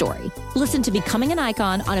her story. Listen to Becoming an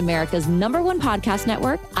Icon on America's #1 podcast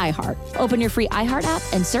network, iHeart. Open your free iHeart app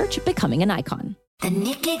and search Becoming an Icon. The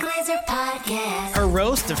Nikki Glaser Podcast. Her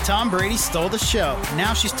roast of Tom Brady stole the show.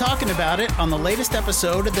 Now she's talking about it on the latest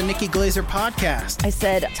episode of the Nikki Glaser Podcast. I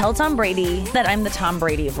said, tell Tom Brady that I'm the Tom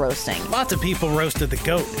Brady of roasting. Lots of people roasted the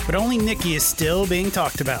GOAT, but only Nikki is still being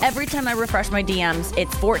talked about. Every time I refresh my DMs,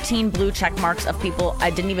 it's 14 blue check marks of people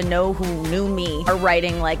I didn't even know who knew me are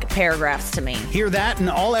writing like paragraphs to me. Hear that in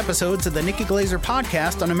all episodes of the Nikki Glaser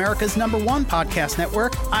Podcast on America's #1 podcast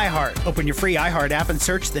network, iHeart. Open your free iHeart app and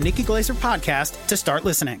search the Nikki Glaser Podcast to start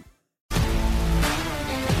listening.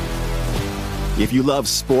 If you love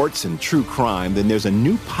sports and true crime, then there's a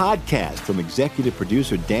new podcast from executive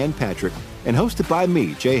producer Dan Patrick and hosted by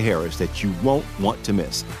me, Jay Harris, that you won't want to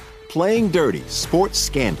miss. Playing Dirty: Sports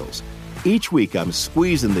Scandals. Each week, I'm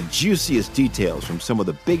squeezing the juiciest details from some of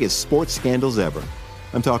the biggest sports scandals ever.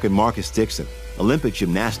 I'm talking Marcus Dixon, Olympic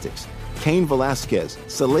gymnastics, Cain Velasquez,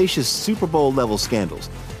 salacious Super Bowl-level scandals.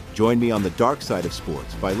 Join me on the dark side of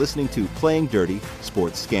sports by listening to Playing Dirty: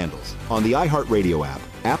 Sports Scandals on the iHeartRadio app,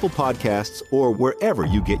 Apple Podcasts, or wherever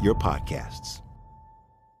you get your podcasts.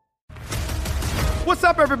 What's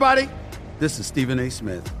up, everybody? This is Stephen A.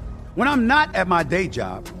 Smith. When I'm not at my day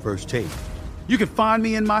job, First Take, you can find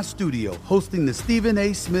me in my studio hosting the Stephen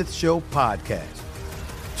A. Smith Show podcast.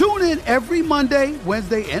 Tune in every Monday,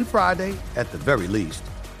 Wednesday, and Friday, at the very least,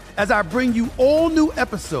 as I bring you all new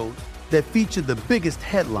episodes that feature the biggest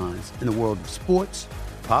headlines in the world of sports,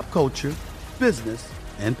 pop culture, business,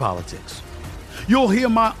 and politics. You'll hear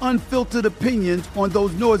my unfiltered opinions on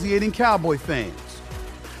those nauseating Cowboy fans,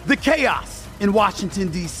 the chaos in Washington,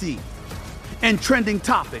 D.C., and trending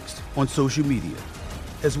topics on social media,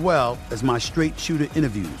 as well as my straight shooter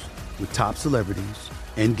interviews with top celebrities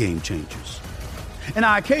and game changers. And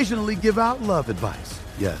I occasionally give out love advice.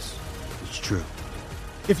 Yes, it's true.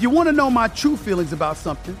 If you want to know my true feelings about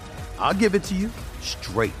something, I'll give it to you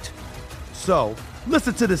straight. So,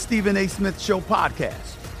 listen to the Stephen A. Smith Show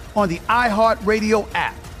podcast on the iHeartRadio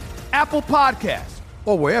app, Apple Podcasts,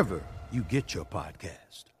 or wherever you get your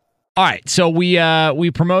podcast. All right, so we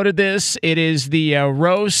promoted this. It is the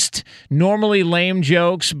roast. Normally lame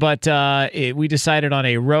jokes, but we decided on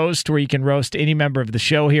a roast where you can roast any member of the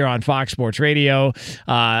show here on Fox Sports Radio.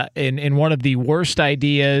 In one of the worst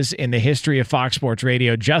ideas in the history of Fox Sports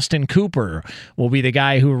Radio, Justin Cooper will be the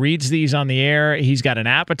guy who reads these on the air. He's got an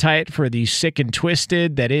appetite for the sick and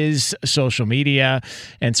twisted that is social media.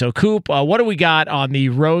 And so, Coop, what do we got on the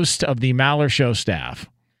roast of the Maller Show staff?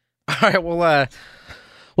 All right, well,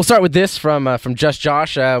 we'll start with this from Just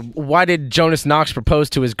Josh. Why did Jonas Knox propose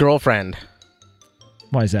to his girlfriend?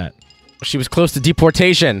 Why is that? She was close to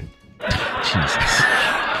deportation. Jesus.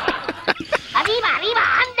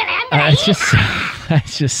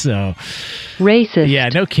 It's just so racist. Yeah,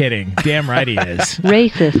 no kidding. Damn right he is.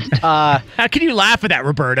 Racist. How can you laugh at that,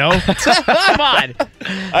 Roberto? Come on.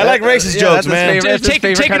 I like racist jokes, man. They're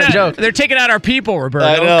taking out our people, Roberto.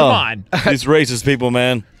 I know. Come on. These racist people,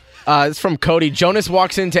 man. It's from Cody. Jonas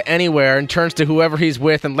walks into anywhere and turns to whoever he's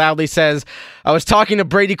with and loudly says, "I was talking to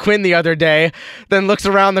Brady Quinn the other day," then looks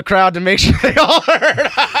around the crowd to make sure they all heard.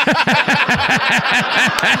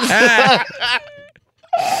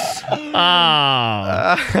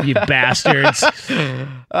 Oh, you bastards.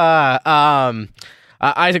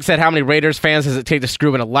 Isaac said, how many Raiders fans does it take to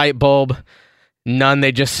screw in a light bulb? None.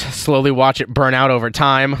 They just slowly watch it burn out over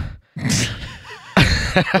time.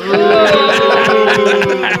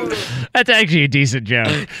 That's actually a decent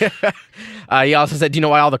joke. He also said, do you know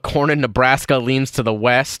why all the corn in Nebraska leans to the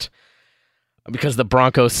west? Because the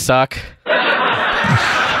Broncos suck.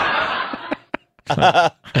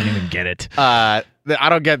 I don't even get it. I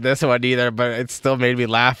don't get this one either, but it still made me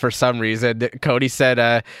laugh for some reason. Cody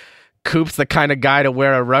said, Coop's the kind of guy to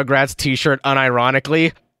wear a Rugrats t-shirt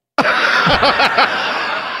unironically.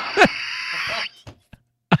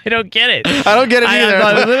 I don't get it. I don't get it either.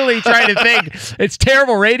 I'm literally trying to think. It's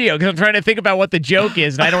terrible radio because I'm trying to think about what the joke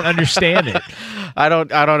is, and I don't understand it. I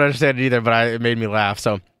don't understand it either, but it made me laugh.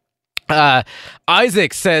 So,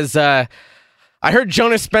 Isaac says, I heard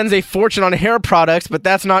Jonas spends a fortune on hair products, but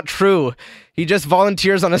that's not true. He just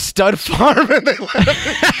volunteers on a stud farm. And they let him...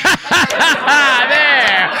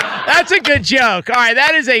 There. That's a good joke. All right,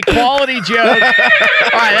 that is a quality joke. All right,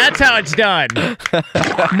 that's how it's done.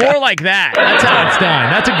 More like that. That's how it's done.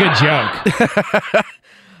 That's a good joke.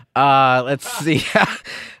 Let's see.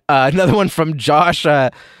 Another one from Josh.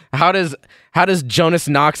 How does Jonas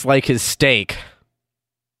Knox like his steak?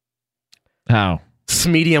 How?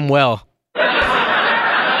 Medium well.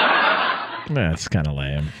 That's kind of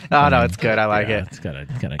lame. Oh, no, it's good. I like it. It's kind of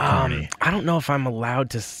corny. I don't know if I'm allowed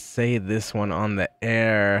to say this one on the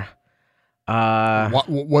air.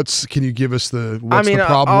 Can you give us the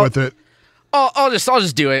problem with it? I'll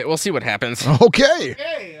just do it. We'll see what happens. Okay.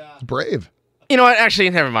 Brave. You know what? Actually,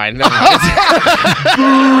 never mind. It's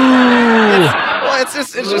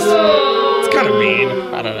kind of mean.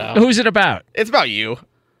 I don't know. Who's it about? It's about you.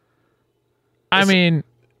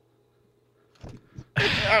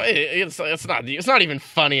 It's not even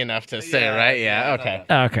funny enough to say, right? Yeah. Okay.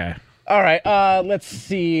 Okay. All right. Let's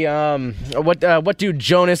see. What do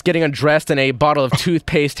Jonas getting undressed and a bottle of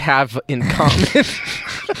toothpaste have in common?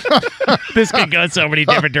 This could go so many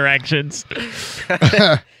different directions.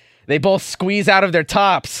 They both squeeze out of their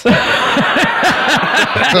tops.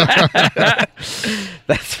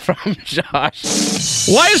 That's from Josh.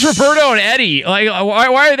 Why is Roberto and Eddie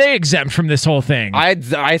why are they exempt from this whole thing?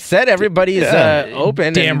 I said everybody's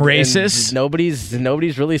open. Damn racist. And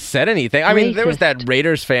nobody's really said anything. I mean, there was that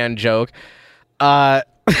Raiders fan joke.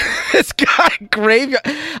 This guy Graveyard.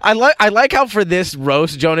 I like how for this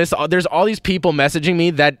roast, Jonas, there's all these people messaging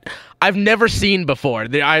me that I've never seen before.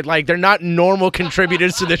 They're not normal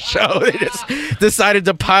contributors to the show. They just decided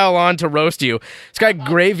to pile on to roast you. This guy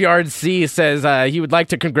Graveyard C says he would like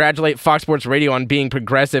to congratulate Fox Sports Radio on being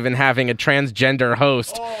progressive and having a transgender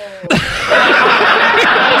host.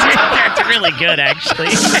 That's really good, actually.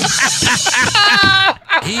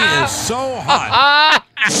 He is so hot.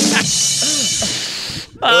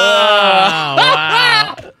 Oh,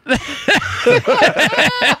 wow.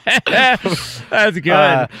 That's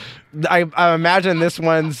good. I imagine this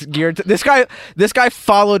one's geared to this guy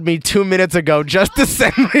followed me 2 minutes ago just to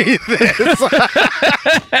send me this.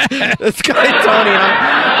 This guy Tony,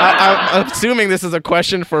 I'm assuming this is a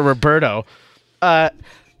question for Roberto.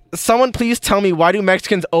 Someone please tell me, why do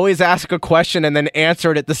Mexicans always ask a question and then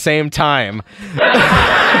answer it at the same time?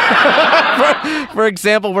 For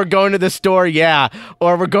example, we're going to the store, yeah,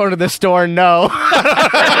 or we're going to the store, no.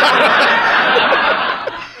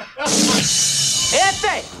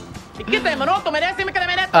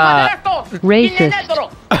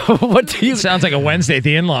 Racist. What do you? Sounds like a Wednesday at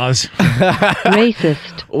the in-laws.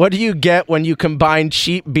 Racist. What do you get when you combine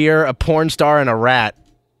cheap beer, a porn star, and a rat?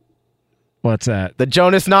 What's that? The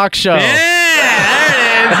Jonas Knox Show. Yeah,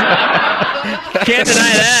 there it is. Can't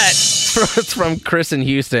deny that. It's from Chris in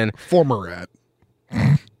Houston. Former rat.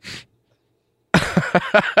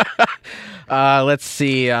 Let's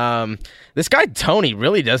see. This guy Tony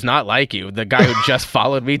really does not like you. The guy who just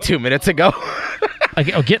followed me 2 minutes ago.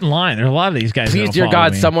 Oh, get in line. There are a lot of these guys. Please, dear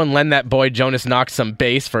God, someone lend that boy Jonas Knox some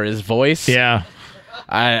bass for his voice. Yeah.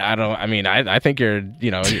 I think your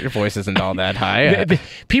voice isn't all that high.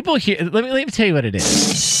 People here, let me tell you what it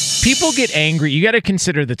is. People get angry. You got to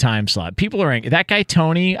consider the time slot. People are angry. That guy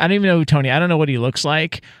Tony, I don't even know who Tony. I don't know what he looks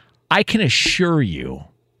like. I can assure you,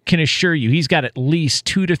 he's got at least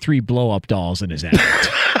 2 to 3 blow up dolls in his act.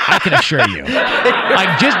 I can assure you.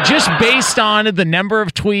 Like just based on the number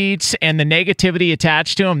of tweets and the negativity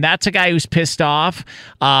attached to him, that's a guy who's pissed off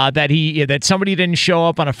that somebody didn't show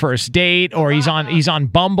up on a first date, or he's on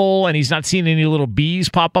Bumble and he's not seeing any little bees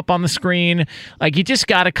pop up on the screen. Like, you just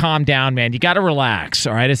got to calm down, man. You got to relax.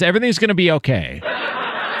 All right, everything's going to be okay.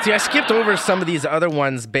 See, I skipped over some of these other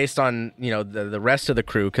ones based on the rest of the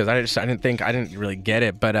crew because I didn't really get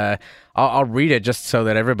it. But I'll read it just so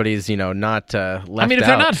that everybody's not left out. I mean, if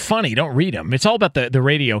they're not funny, don't read them. It's all about the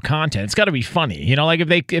radio content. It's got to be funny. Like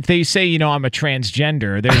if they say I'm a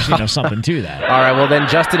transgender, there's something to that. All right, well then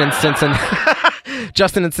Justin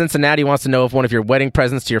in Cincinnati wants to know if one of your wedding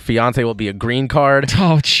presents to your fiance will be a green card.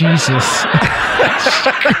 Oh Jesus!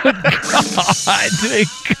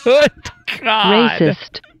 Good God!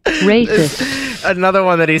 Racist. Another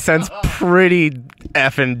one that he sends pretty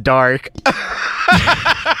effing dark.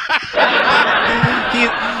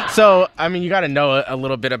 You got to know a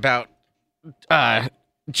little bit about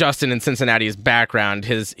Justin in Cincinnati's background.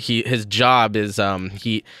 His job is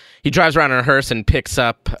he drives around in a hearse and picks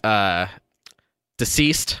up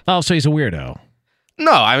deceased. Oh, so he's a weirdo.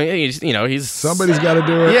 No, I mean he's somebody's got to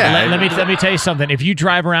do it. Yeah, let me tell you something. If you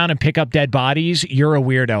drive around and pick up dead bodies, you're a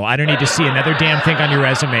weirdo. I don't need to see another damn thing on your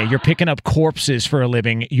resume. You're picking up corpses for a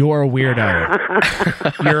living. You're a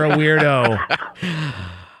weirdo. You're a weirdo.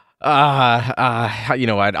 You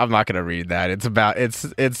know what? I'm not gonna read that. It's.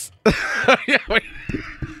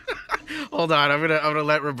 Hold on, I'm gonna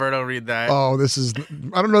let Roberto read that. Oh,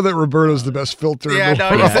 I don't know that Roberto's the best filter. Yeah, in the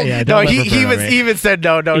no, world. he even said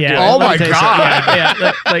no. Don't do it. Oh my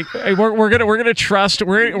God! Like we're gonna trust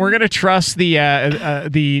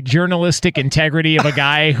the journalistic integrity of a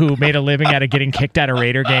guy who made a living out of getting kicked out of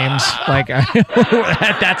Raider games. Like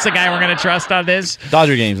that's the guy we're gonna trust on this.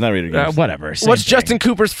 Dodger games, not Raider games. Whatever. What's Justin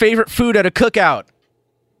Cooper's favorite food at a cookout?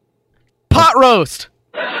 Pot roast.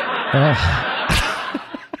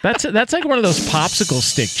 That's like one of those popsicle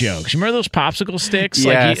stick jokes. You remember those popsicle sticks?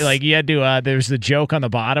 Yes. Like you had to. There's the joke on the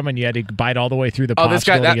bottom, and you had to bite all the way through the. Oh, this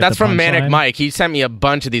guy. That's from Manic Mike. He sent me a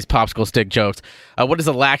bunch of these popsicle stick jokes. What does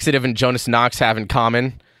a laxative and Jonas Knox have in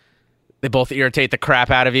common? They both irritate the crap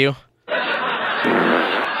out of you.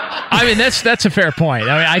 I mean, that's a fair point.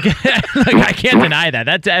 I mean, I can't deny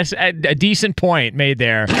that. That's a decent point made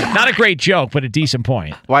there. Not a great joke, but a decent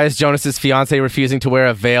point. Why is Jonas's fiance refusing to wear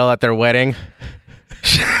a veil at their wedding?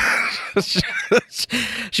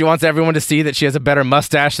 She wants everyone to see that she has a better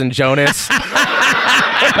mustache than Jonas.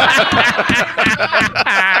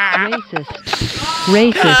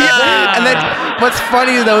 Racist. And then what's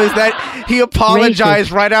funny though is that he apologized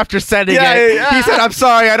right after sending it. He said, "I'm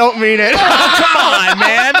sorry, I don't mean it." Oh, come on,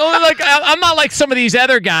 man. Like, I'm not like some of these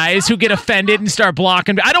other guys who get offended and start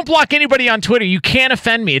blocking. I don't block anybody on Twitter. You can't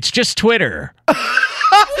offend me. It's just Twitter.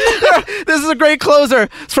 This is a great closer.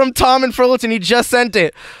 It's from Tom in Fullerton. He just sent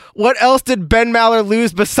it. What else did Ben Maller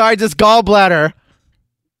lose besides his gallbladder?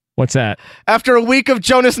 What's that? After a week of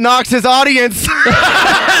Jonas Knox, his audience.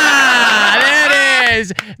 That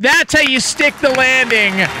is. That's how you stick the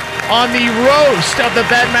landing on the roast of the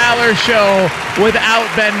Ben Maller Show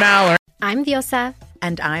without Ben Maller. I'm Diosa.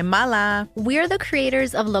 And I'm Mala. We're the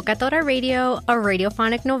creators of Locatora Radio, a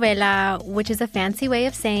radiophonic novela, which is a fancy way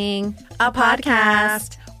of saying a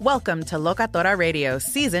podcast. Welcome to Locatora Radio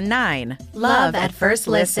Season 9. Love at First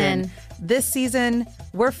Listen. This season,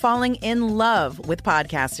 we're falling in love with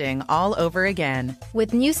podcasting all over again.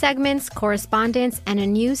 With new segments, correspondence, and a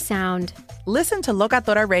new sound. Listen to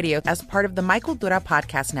Locatora Radio as part of the My Cultura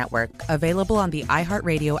Podcast Network. Available on the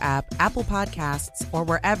iHeartRadio app, Apple Podcasts, or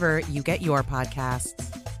wherever you get your podcasts.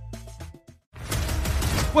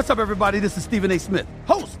 What's up, everybody? This is Stephen A. Smith,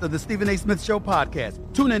 host host of the Stephen A. Smith Show podcast.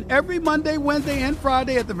 Tune in every Monday, Wednesday, and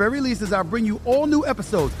Friday at the very least as I bring you all new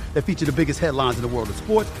episodes that feature the biggest headlines in the world of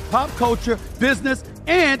sports, pop culture, business,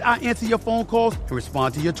 and I answer your phone calls and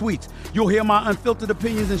respond to your tweets. You'll hear my unfiltered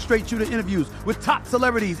opinions and straight-shooter interviews with top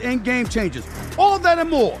celebrities and game changers. All of that and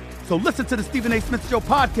more. So listen to the Stephen A. Smith Show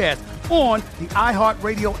podcast on the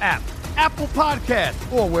iHeartRadio app, Apple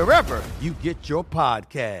Podcasts, or wherever you get your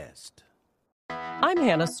podcast. I'm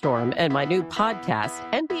Hannah Storm, and my new podcast,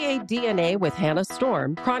 NBA DNA with Hannah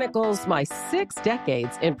Storm, chronicles my 6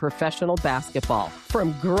 decades in professional basketball.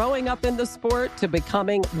 From growing up in the sport to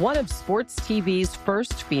becoming one of sports TV's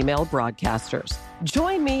first female broadcasters.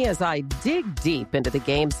 Join me as I dig deep into the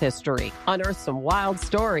game's history, unearth some wild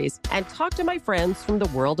stories, and talk to my friends from the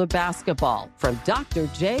world of basketball, from Dr.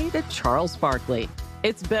 J to Charles Barkley.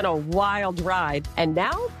 It's been a wild ride, and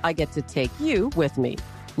now I get to take you with me.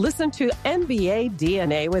 Listen to NBA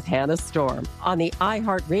DNA with Hannah Storm on the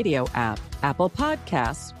iHeartRadio app, Apple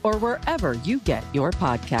Podcasts, or wherever you get your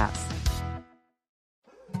podcasts.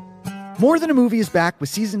 More Than a Movie is back with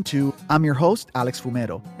Season 2. I'm your host, Alex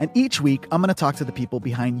Fumero, and each week I'm going to talk to the people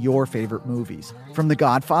behind your favorite movies. From The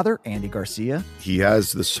Godfather, Andy Garcia. He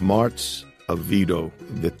has the smarts of Vito,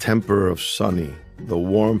 the temper of Sonny, the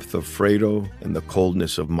warmth of Fredo, and the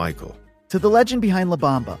coldness of Michael. To the legend behind La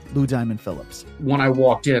Bamba, Lou Diamond Phillips. When I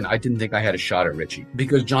walked in, I didn't think I had a shot at Richie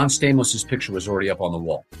because John Stamos' picture was already up on the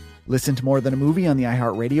wall. Listen to More Than a Movie on the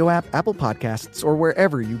iHeartRadio app, Apple Podcasts, or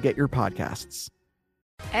wherever you get your podcasts.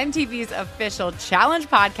 MTV's official Challenge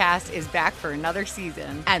podcast is back for another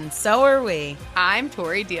season. And so are we. I'm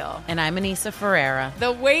Tori Deal. And I'm Anissa Ferreira.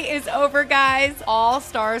 The wait is over, guys. All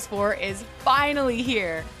Stars 4 is finally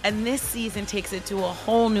here. And this season takes it to a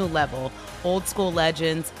whole new level. Old school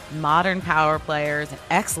legends, modern power players, and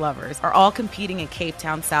ex-lovers are all competing in Cape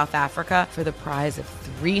Town, South Africa for the prize of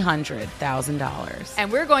 $300,000.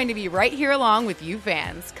 And we're going to be right here along with you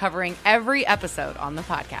fans, covering every episode on the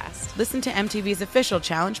podcast. Listen to MTV's official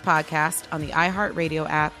Challenge podcast on the iHeartRadio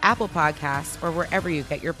app, Apple Podcasts, or wherever you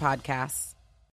get your podcasts.